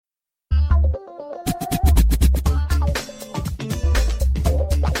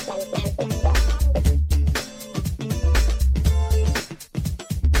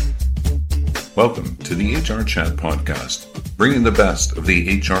Welcome to the HR Chat podcast, bringing the best of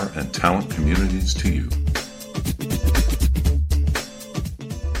the HR and talent communities to you.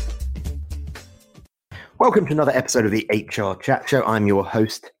 Welcome to another episode of the HR Chat Show. I'm your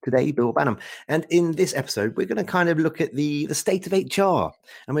host today, Bill Banham. And in this episode, we're going to kind of look at the state of HR,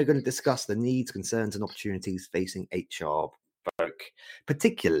 and we're going to discuss the needs, concerns, and opportunities facing HR folk,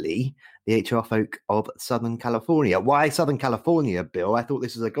 particularly the HR folk of Southern California. Why Southern California, Bill? I thought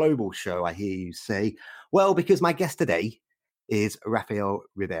this was a global show, I hear you say. Well, because my guest today is Rafael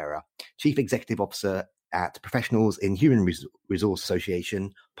Rivera, Chief Executive Officer at Professionals in Human Resource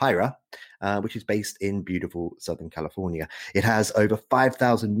Association, PIRA, which is based in beautiful Southern California. It has over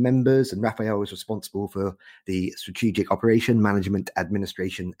 5,000 members, and Rafael is responsible for the strategic operation, management,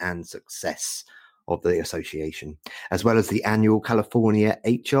 administration, and success of the association, as well as the annual California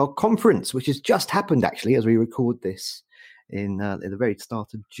HR Conference, which has just happened, actually, as we record this in the very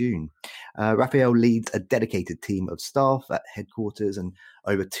start of June. Rafael leads a dedicated team of staff at headquarters and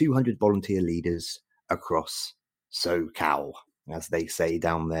over 200 volunteer leaders across SoCal, as they say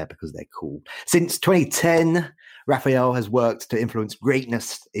down there, because they're cool. Since 2010, Rafael has worked to influence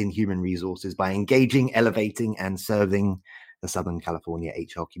greatness in human resources by engaging, elevating, and serving the Southern California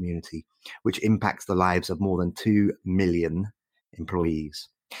HR community, which impacts the lives of more than 2 million employees.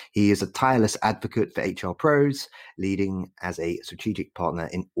 He is a tireless advocate for HR pros, leading as a strategic partner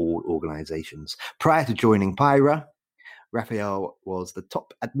in all organizations. Prior to joining PIRA, Rafael was the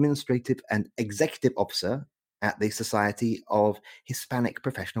top administrative and executive officer at the Society of Hispanic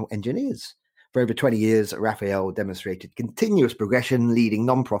Professional Engineers. For over 20 years, Rafael demonstrated continuous progression, leading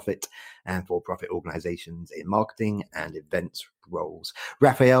nonprofit and for-profit organizations in marketing and events roles.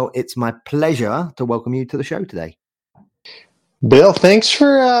 Rafael, it's my pleasure to welcome you to the show today. Bill, thanks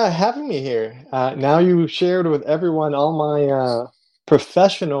for having me here. Now you shared with everyone all my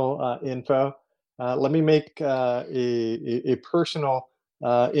professional info. Let me make a personal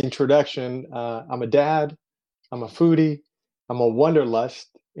introduction. I'm a dad, I'm a foodie, I'm a wanderlust,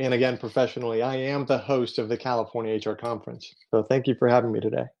 and again, professionally, I am the host of the California HR Conference. So thank you for having me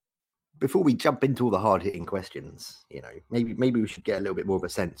today. Before we jump into all the hard-hitting questions, maybe we should get a little bit more of a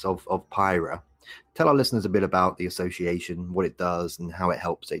sense of PIRA. Tell our listeners a bit about the association, what it does, and how it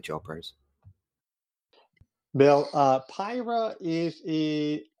helps HR pros. Bill, PIRA is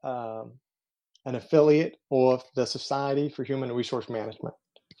an affiliate of the Society for Human Resource Management.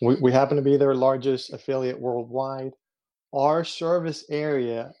 We happen to be their largest affiliate worldwide. Our service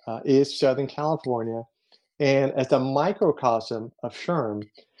area is Southern California, and as a microcosm of SHRM,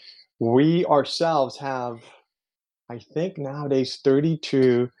 we ourselves have, I think nowadays,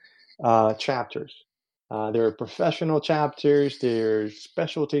 32 chapters. There are professional chapters, there's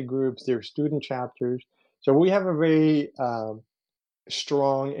specialty groups, there's student chapters. So we have a very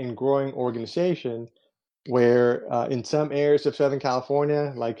strong and growing organization where in some areas of Southern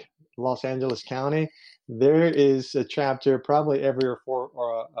California, like Los Angeles County, there is a chapter probably every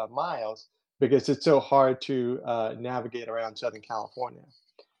 4 miles because it's so hard to navigate around Southern California.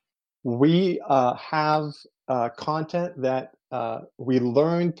 We have content that we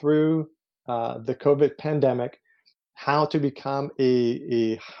learned through the COVID pandemic, how to become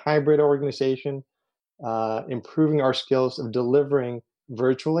a hybrid organization, improving our skills of delivering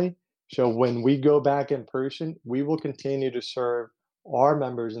virtually. So when we go back in person, we will continue to serve our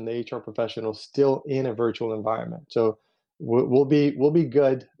members and the HR professionals still in a virtual environment. So we'll be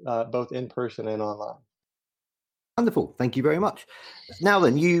good both in person and online. Wonderful. Thank you very much. Now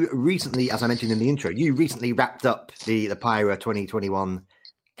then, you recently, as I mentioned in the intro, you recently wrapped up the PIRA 2021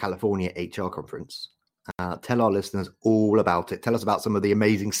 California HR Conference. Tell our listeners all about it. Tell us about some of the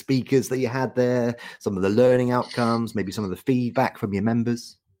amazing speakers that you had there, some of the learning outcomes, maybe some of the feedback from your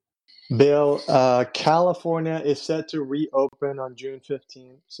members. Bill, California is set to reopen on June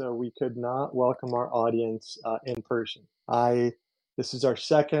 15th, so we could not welcome our audience in person. This is our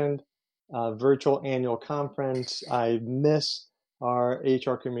second virtual annual conference. I miss our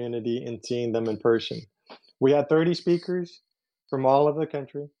HR community and seeing them in person. We had 30 speakers from all over the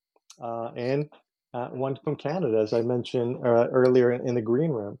country and one from Canada, as I mentioned earlier in the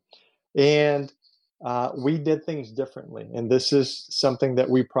green room. And we did things differently. And this is something that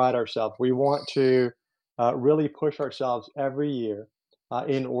we pride ourselves. We want to really push ourselves every year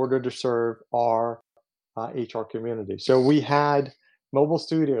in order to serve our HR community. So we had mobile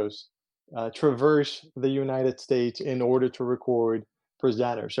studios traverse the United States in order to record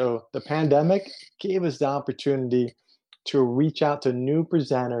presenters. So the pandemic gave us the opportunity to reach out to new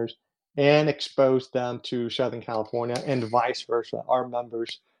presenters and expose them to Southern California and vice versa, our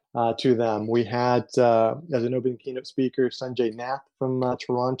members to them. We had, as an opening keynote speaker, Sanjay Nath from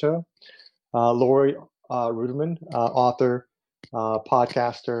Toronto. Lori Ruderman, author,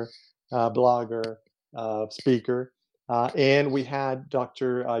 podcaster, blogger, speaker. And we had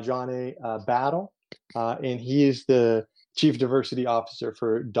Dr. John A. Battle, and he is the Chief Diversity Officer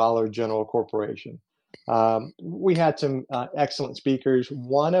for Dollar General Corporation. We had some excellent speakers.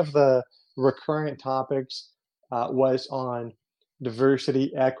 One of the recurrent topics was on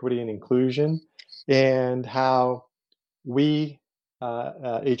diversity, equity, and inclusion, and how we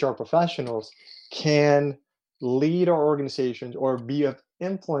HR professionals can lead our organizations or be of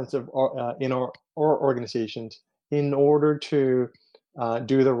influence in our organizations in order to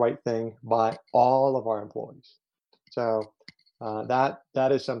do the right thing by all of our employees. So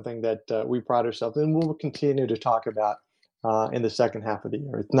that is something that we pride ourselves in, and we'll continue to talk about in the second half of the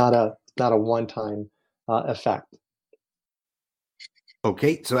year. It's not a one-time effect.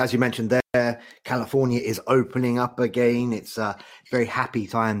 Okay, so as you mentioned there, California is opening up again. It's very happy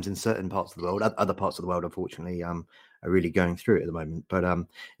times in certain parts of the world. Other parts of the world, unfortunately, are really going through it at the moment. But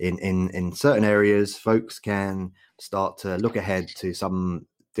in certain areas, folks can start to look ahead to some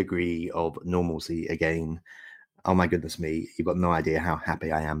degree of normalcy again. Oh my goodness me, you've got no idea how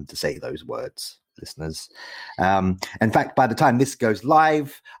happy I am to say those words, listeners. In fact, by the time this goes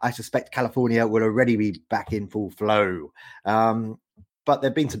live, I suspect California will already be back in full flow. But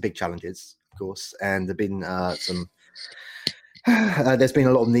there have been some big challenges, of course, and there have been there's been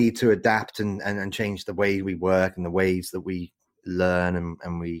a lot of need to adapt and change the way we work and the ways that we learn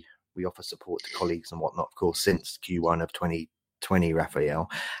and we offer support to colleagues and whatnot, of course, since Q1 of 2020, Raphael.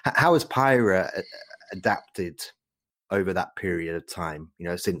 How has Pyra adapted over that period of time,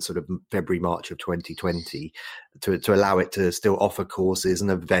 since sort of February, March of 2020 to allow it to still offer courses and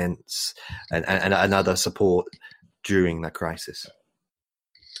events and other support during that crisis?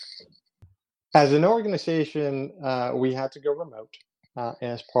 As an organization, we had to go remote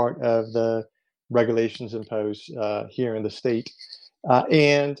as part of the regulations imposed here in the state,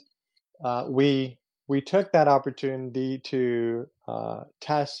 and we took that opportunity to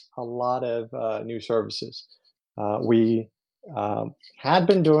test a lot of new services. We had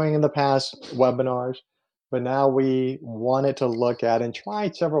been doing in the past webinars, but now we wanted to look at and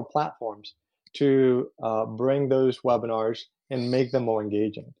try several platforms to bring those webinars and make them more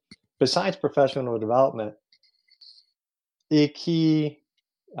engaging. Besides professional development, a key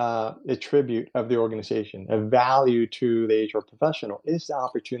attribute of the organization, a value to the HR professional, is the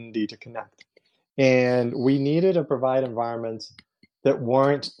opportunity to connect. And we needed to provide environments that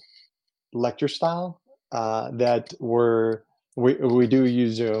weren't lecture style, that were, we do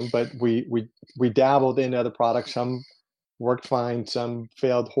use Zoom, but we dabbled in other products. Some worked fine, some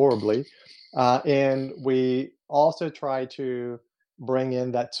failed horribly. And we also try to bring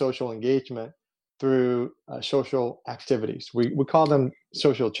in that social engagement through social activities. We call them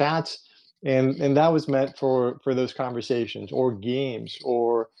social chats, and that was meant for those conversations or games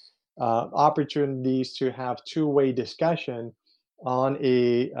or opportunities to have two-way discussion on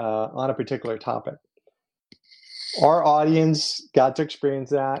a particular topic. Our audience got to experience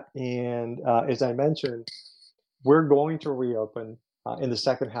that, and as I mentioned, we're going to reopen in the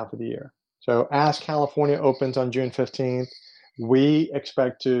second half of the year. So as California opens on June 15th, we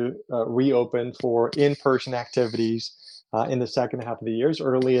expect to reopen for in-person activities in the second half of the year, as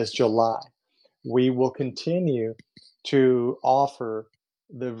early as July. We will continue to offer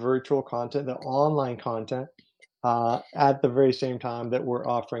the virtual content, the online content, at the very same time that we're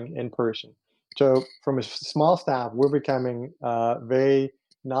offering in person. So from a small staff, we're becoming very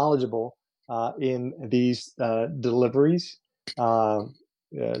knowledgeable in these deliveries.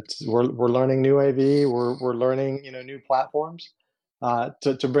 We're learning new AV. We're learning new platforms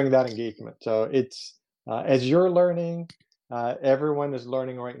to bring that engagement. So it's as you're learning, everyone is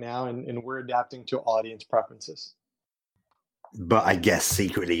learning right now, and we're adapting to audience preferences. But I guess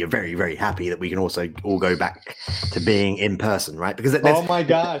secretly you're very, very happy that we can also all go back to being in person, right? Because oh my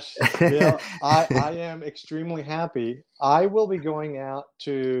gosh, I am extremely happy. I will be going out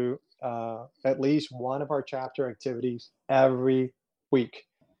to at least one of our chapter activities every week.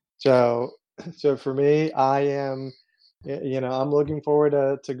 So for me, I am, I'm looking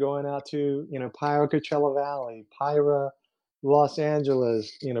forward to going out to, Pyra Coachella Valley, Pyra Los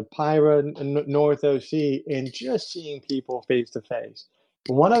Angeles, Pyra North OC, and just seeing people face to face.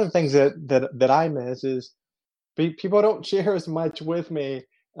 One of the things that I miss is people don't share as much with me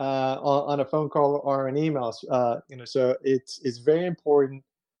on a phone call or an email. So it's very important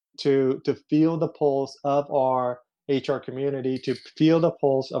to feel the pulse of our HR community, to feel the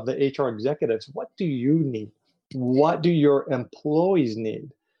pulse of the HR executives. What do you need? What do your employees need?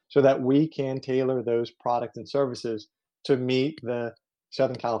 So that we can tailor those products and services to meet the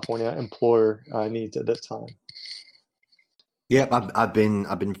Southern California employer needs at this time. Yep, I've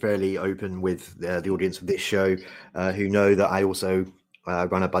been fairly open with the audience of this show, who know that I also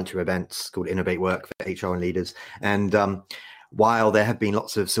run a bunch of events called Innovate Work for HR and leaders. And while there have been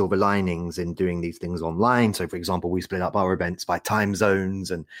lots of silver linings in doing these things online, so for example, we split up our events by time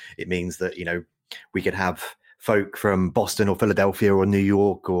zones, and it means that we could have folk from Boston or Philadelphia or New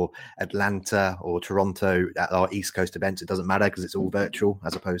York or Atlanta or Toronto at our East Coast events. It doesn't matter because it's all virtual,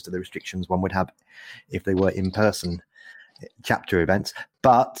 as opposed to the restrictions one would have if they were in person chapter events.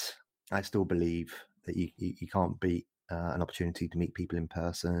 But I still believe that you can't beat an opportunity to meet people in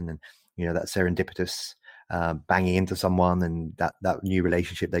person, and that serendipitous banging into someone and that new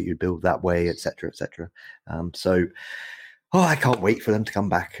relationship that you build that way, etc., etc. I can't wait for them to come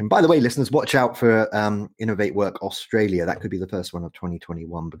back. And by the way, listeners, watch out for Innovate Work Australia. That could be the first one of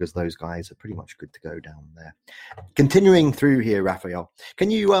 2021, because those guys are pretty much good to go down there. Continuing through here, Raphael,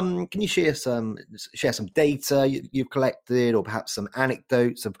 can you share some data you've collected, or perhaps some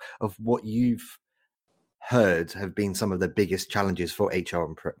anecdotes of what you've heard have been some of the biggest challenges for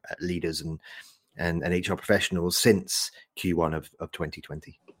HR leaders and HR professionals since Q1 of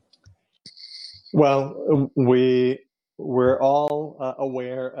 2020? Well, we're all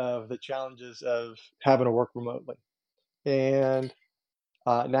aware of the challenges of having to work remotely. And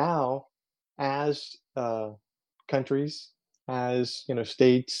now, as countries, as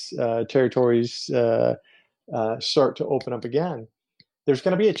states, territories start to open up again, there's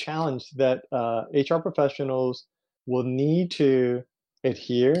going to be a challenge that HR professionals will need to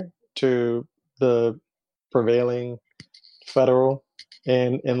adhere to the prevailing federal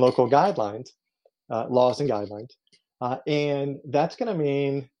and local guidelines, laws and guidelines. And that's going to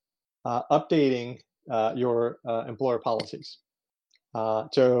mean updating your employer policies.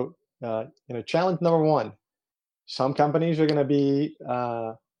 So, challenge number one: some companies are going to be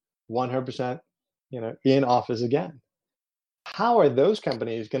 100%, in office again. How are those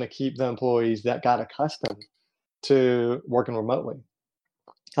companies going to keep the employees that got accustomed to working remotely?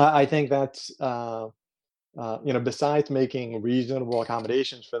 I think that's besides making reasonable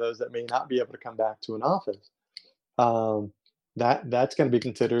accommodations for those that may not be able to come back to an office. That's going to be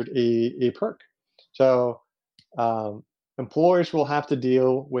considered a perk. So employers will have to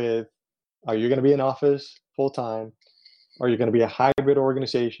deal with: are you going to be in office full time? Are you going to be a hybrid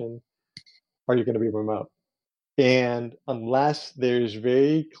organization? Are you going to be remote? And unless there's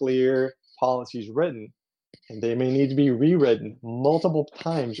very clear policies written, and they may need to be rewritten multiple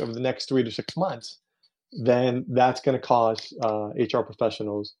times over the next 3 to 6 months, then that's going to cause HR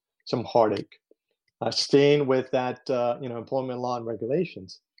professionals some heartache. Staying with that, employment law and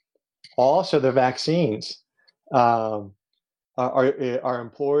regulations. Also, the vaccines. Are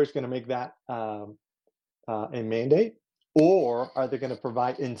employers going to make that a mandate, or are they going to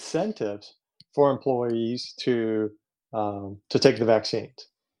provide incentives for employees to take the vaccines?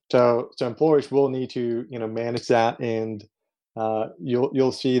 So employers will need to manage that, and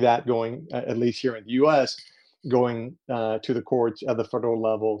you'll see that going, at least here in the U.S., going to the courts at the federal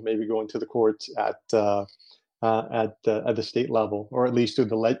level, maybe going to the courts at the state level, or at least to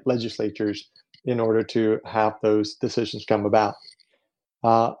the legislatures, in order to have those decisions come about.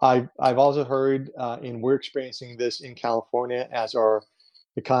 I've also heard, and we're experiencing this in California as our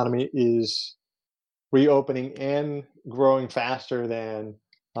economy is reopening and growing faster than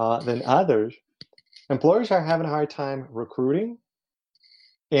others, employers are having a hard time recruiting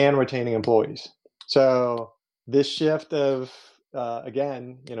and retaining employees. So this shift of,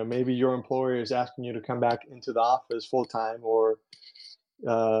 again, maybe your employer is asking you to come back into the office full time, or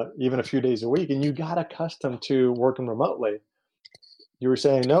even a few days a week, and you got accustomed to working remotely. You were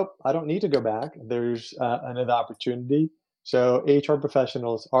saying, nope, I don't need to go back. There's another opportunity. So HR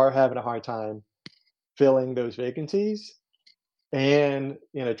professionals are having a hard time filling those vacancies, and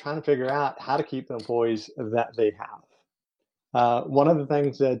trying to figure out how to keep the employees that they have. One of the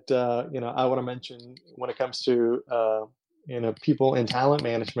things that I want to mention when it comes to people in talent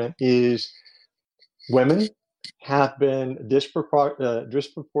management is women have been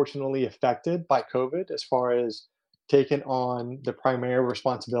disproportionately affected by COVID, as far as taking on the primary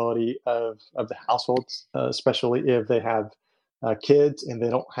responsibility of the households, especially if they have kids and they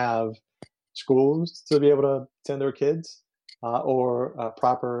don't have schools to be able to send their kids, or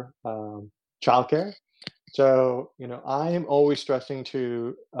proper childcare. So, I am always stressing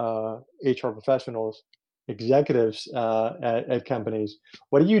to HR professionals, executives at companies,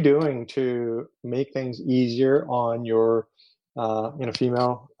 what are you doing to make things easier on your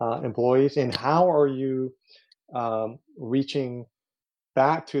female employees, and how are you reaching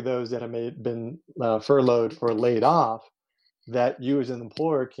back to those that have been furloughed or laid off that you as an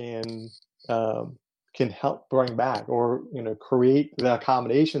employer can help bring back, or create the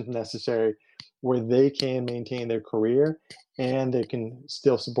accommodations necessary where they can maintain their career and they can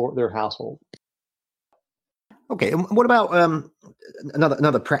still support their household. Okay, and what about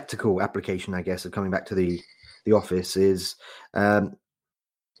another practical application, I guess, of coming back to the office is over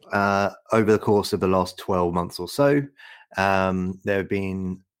the course of the last 12 months or so, there have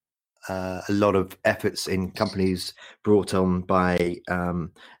been a lot of efforts in companies brought on by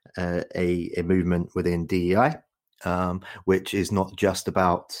a movement within DEI, which is not just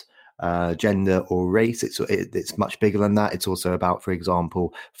about gender or race. It's much bigger than that. It's also about, for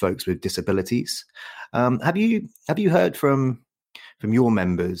example, folks with disabilities. Have you heard from your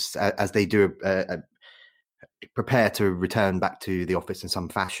members as they do prepare to return back to the office in some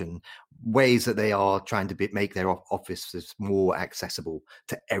fashion, ways that they are trying to make their offices more accessible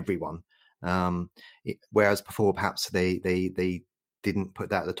to everyone, whereas before perhaps they didn't put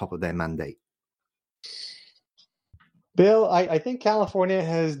that at the top of their mandate? Bill, I think California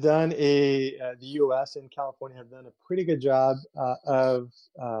has done the U.S. and California have done a pretty good job of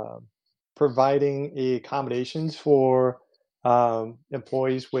providing accommodations for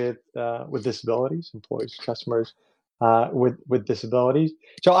employees with disabilities, customers with disabilities.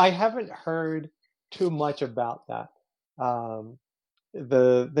 So I haven't heard too much about that.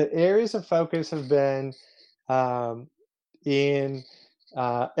 The areas of focus have been in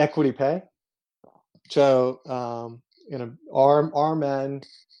equity pay. So our men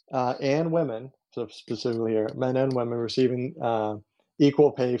and women, so specifically here, men and women receiving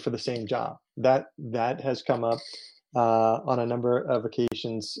equal pay for the same job. That has come up on a number of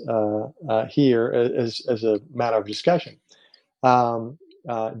occasions here as a matter of discussion.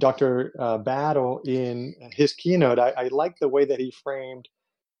 Dr. Battle, in his keynote, I like the way that he framed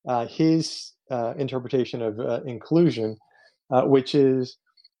his interpretation of inclusion, which is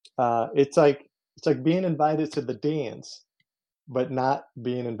it's like being invited to the dance, but not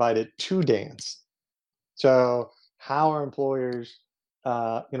being invited to dance. So how are employers,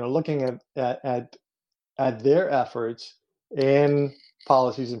 looking at their efforts and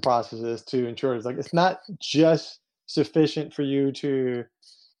policies and processes to ensure it's not just sufficient for you to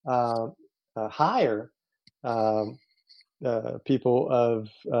hire people of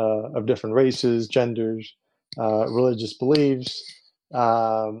different races, genders, religious beliefs.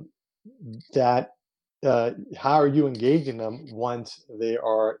 That how are you engaging them once they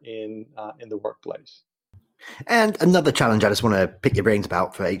are in the workplace? And another challenge I just want to pick your brains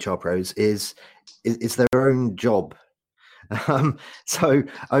about for HR pros is their own job. So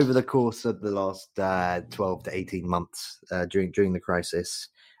over the course of the last 12 to 18 months during the crisis,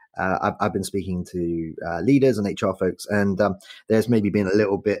 I've been speaking to leaders and HR folks, and there's maybe been a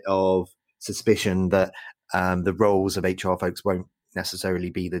little bit of suspicion that the roles of HR folks won't necessarily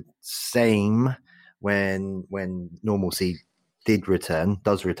be the same when normalcy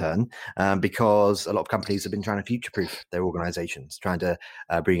does return, because a lot of companies have been trying to future-proof their organizations, trying to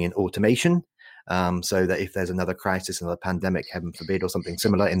bring in automation, so that if there's another crisis, another pandemic, heaven forbid, or something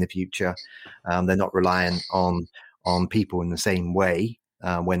similar in the future, they're not reliant on people in the same way,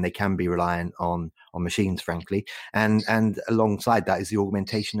 when they can be reliant on machines, frankly. And alongside that is the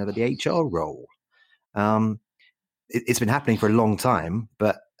augmentation of the HR role. It's been happening for a long time,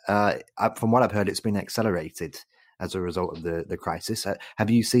 but from what I've heard, it's been accelerated as a result of the crisis.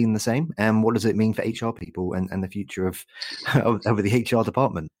 Have you seen the same? And what does it mean for HR people and the future of the HR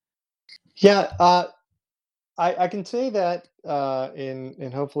department? Yeah, I can say that,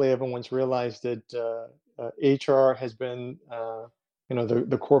 and hopefully everyone's realized that HR has been,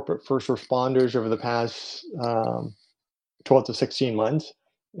 the corporate first responders over the past 12 to 16 months.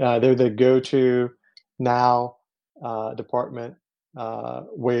 They're the go-to now department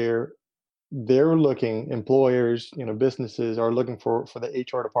where they're looking, employers, businesses are looking for the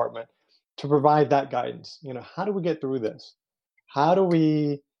HR department to provide that guidance. How do we get through this? How do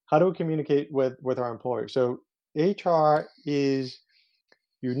we communicate with our employers? So HR is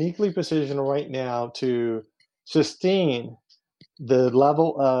uniquely positioned right now to sustain the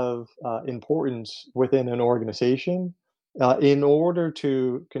level of importance within an organization in order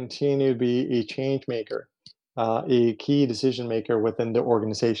to continue to be a change maker, a key decision maker within the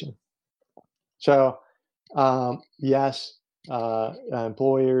organization. So, yes,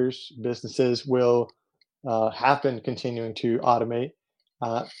 employers, businesses will have been continuing to automate.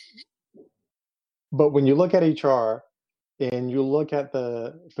 But when you look at HR and you look at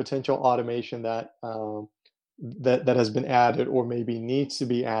the potential automation that that has been added or maybe needs to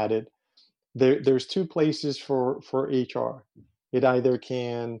be added, there's two places for HR. It either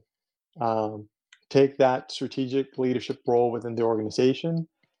can take that strategic leadership role within the organization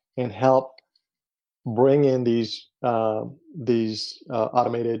and help bring in these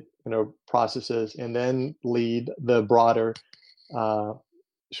automated processes, and then lead the broader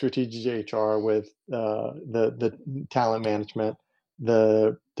strategic HR with the talent management,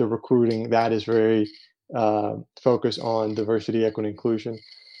 the recruiting that is very focused on diversity, equity, inclusion,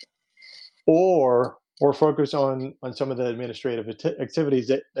 or focus on some of the administrative activities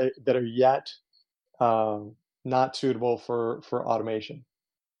that are yet not suitable for automation.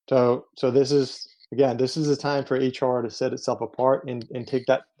 So this is a time for HR to set itself apart and take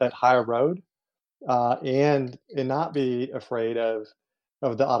that higher road, and not be afraid of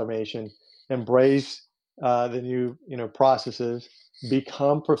the automation. Embrace the new processes.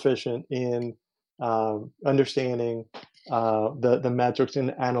 Become proficient in understanding the metrics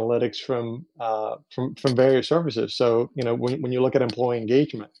and analytics from various services. So when you look at employee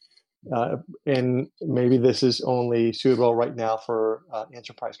engagement, and maybe this is only suitable right now for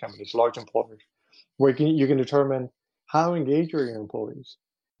enterprise companies, large employers, where you can determine how engaged are your employees,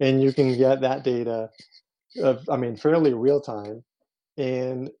 and you can get that data fairly real time,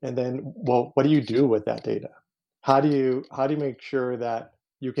 and then what do you do with that data? How do you make sure that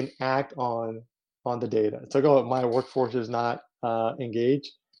you can act on the data? It's like, oh, my workforce is not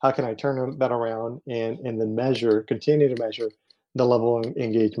engaged. How can I turn that around and then continue to measure the level of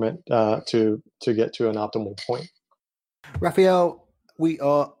engagement to get to an optimal point? Raphael, we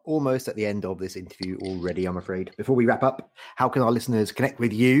are almost at the end of this interview already, I'm afraid. Before we wrap up, how can our listeners connect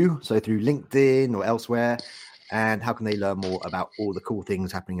with you? So through LinkedIn or elsewhere, and how can they learn more about all the cool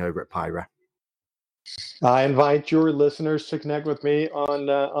things happening over at Pyra? I invite your listeners to connect with me on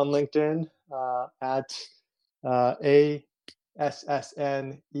LinkedIn at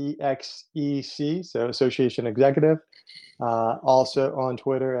ASSNEXEC, so Association Executive. Also on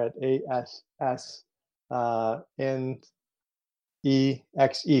Twitter at ASSNEXEC,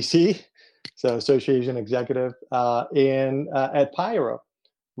 so Association Executive, and at Pyra.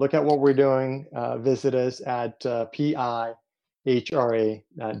 Look at what we're doing. Visit us at PIHRA.org.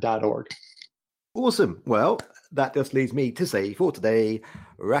 Awesome. Well, that just leaves me to say for today,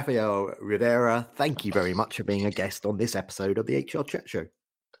 Raphael Rivera, thank you very much for being a guest on this episode of the HR Chat Show.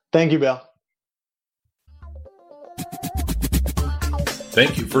 Thank you, Bill.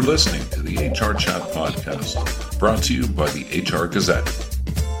 Thank you for listening to the HR Chat Podcast, brought to you by the HR Gazette.